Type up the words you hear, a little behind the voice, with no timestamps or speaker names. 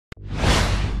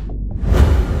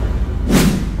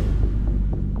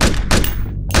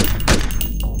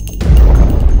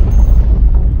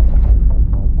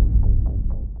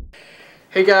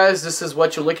Hey guys, this is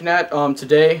what you're looking at.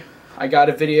 Today I got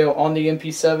a video on the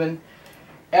mp7.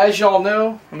 As y'all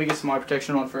know, let me get some eye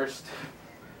protection on first.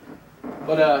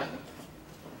 But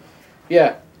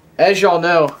yeah, as y'all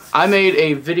know, I made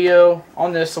a video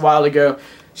on this a while ago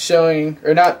showing,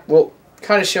 or not, well,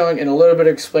 kind of showing and a little bit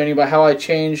of explaining about how I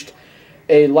changed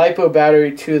a LiPo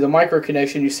battery to the micro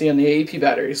connection you see on the AEP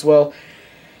batteries. Well,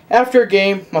 after a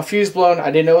game, my fuse blown.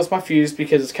 I didn't know it was my fuse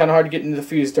because it's kind of hard to get into the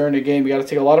fuse during a game. You got to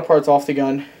take a lot of parts off the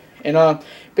gun. And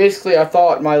basically, I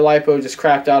thought my LiPo just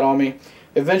crapped out on me.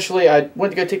 Eventually, I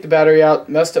went to go take the battery out,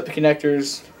 messed up the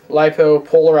connectors, LiPo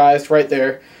polarized right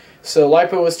there. So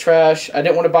LiPo was trash. I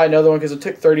didn't want to buy another one because it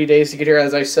took 30 days to get here.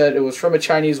 As I said, it was from a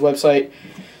Chinese website.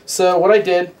 So what I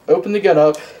did, opened the gun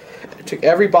up, took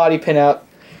every body pin out,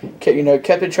 kept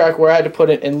in track where I had to put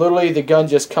it, and literally the gun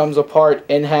just comes apart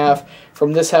in half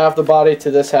from this half the body to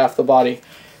this half the body.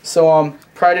 So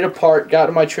pried it apart, got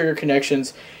to my trigger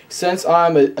connections. Since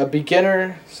I'm a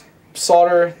beginner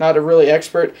solder, not a really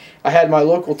expert, I had my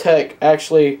local tech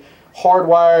actually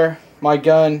hardwire my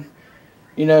gun,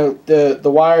 the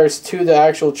wires to the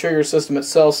actual trigger system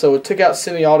itself. So it took out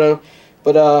semi-auto,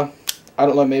 but I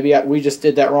don't know, maybe we just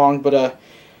did that wrong. But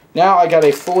now I got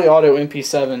a fully auto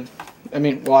mp7. I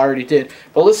mean, well, I already did,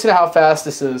 but listen to how fast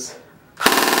this is.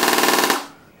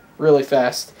 Really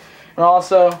fast. And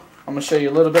also, I'm going to show you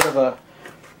a little bit of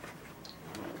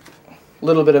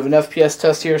an FPS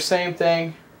test here. Same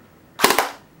thing.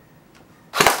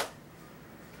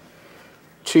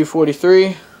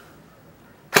 243,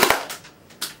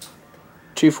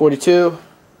 242,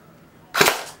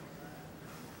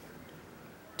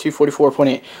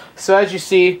 244.8. So as you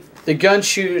see, the gun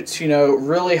shoots,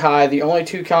 really high. The only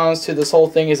two cons to this whole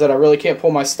thing is that I really can't pull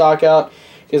my stock out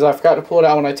because I forgot to pull it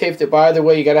out when I taped it. But either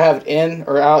way, you got to have it in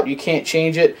or out. You can't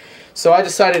change it. So I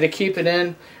decided to keep it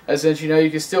in, as since you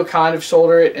can still kind of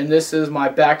shoulder it, and this is my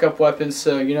backup weapon.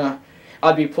 So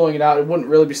I'd be pulling it out. It wouldn't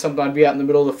really be something I'd be out in the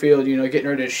middle of the field, getting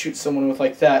ready to shoot someone with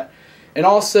like that. And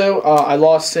also, I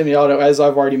lost semi-auto, as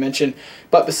I've already mentioned.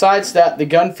 But besides that, the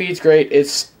gun feed's great.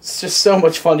 It's just so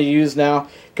much fun to use now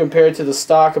compared to the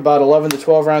stock about 11 to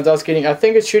 12 rounds I was getting. I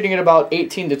think it's shooting at about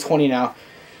 18 to 20 now.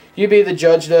 You be the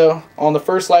judge, though. On the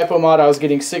first LiPo mod, I was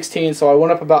getting 16, so I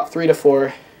went up about 3 to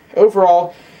 4.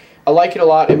 Overall, I like it a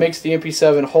lot. It makes the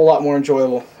mp7 a whole lot more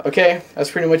enjoyable. Okay,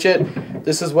 that's pretty much it.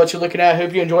 This is what you're looking at.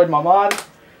 Hope you enjoyed my mod.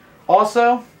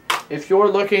 Also, if you're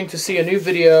looking to see a new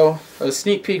video, a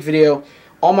sneak peek video,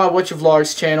 on my What You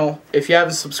Vlogs channel, if you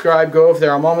haven't subscribed, go over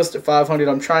there. I'm almost at 500.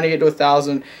 I'm trying to get to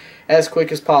 1,000 as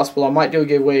quick as possible. I might do a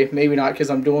giveaway, maybe not, because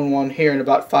I'm doing one here in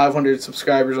about 500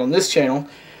 subscribers on this channel.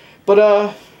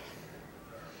 But,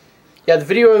 yeah, the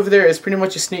video over there is pretty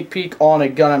much a sneak peek on a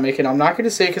gun I'm making. I'm not going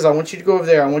to say it because I want you to go over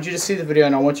there. I want you to see the video,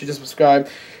 and I want you to subscribe.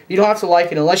 You don't have to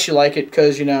like it unless you like it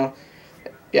because,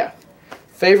 yeah.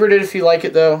 Favorite it if you like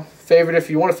it, though. Favorite if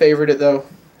you want to favorite it, though.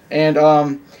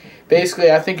 And,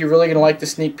 basically, I think you're really going to like the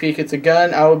sneak peek. It's a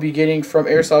gun I will be getting from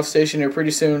Airsoft Station here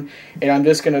pretty soon, and I'm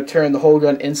just going to turn the whole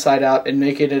gun inside out and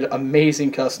make it an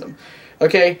amazing custom.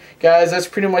 Okay, guys, that's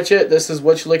pretty much it. This is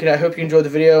what you're looking at. I hope you enjoyed the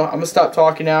video. I'm going to stop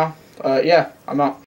talking now. Yeah, I'm out.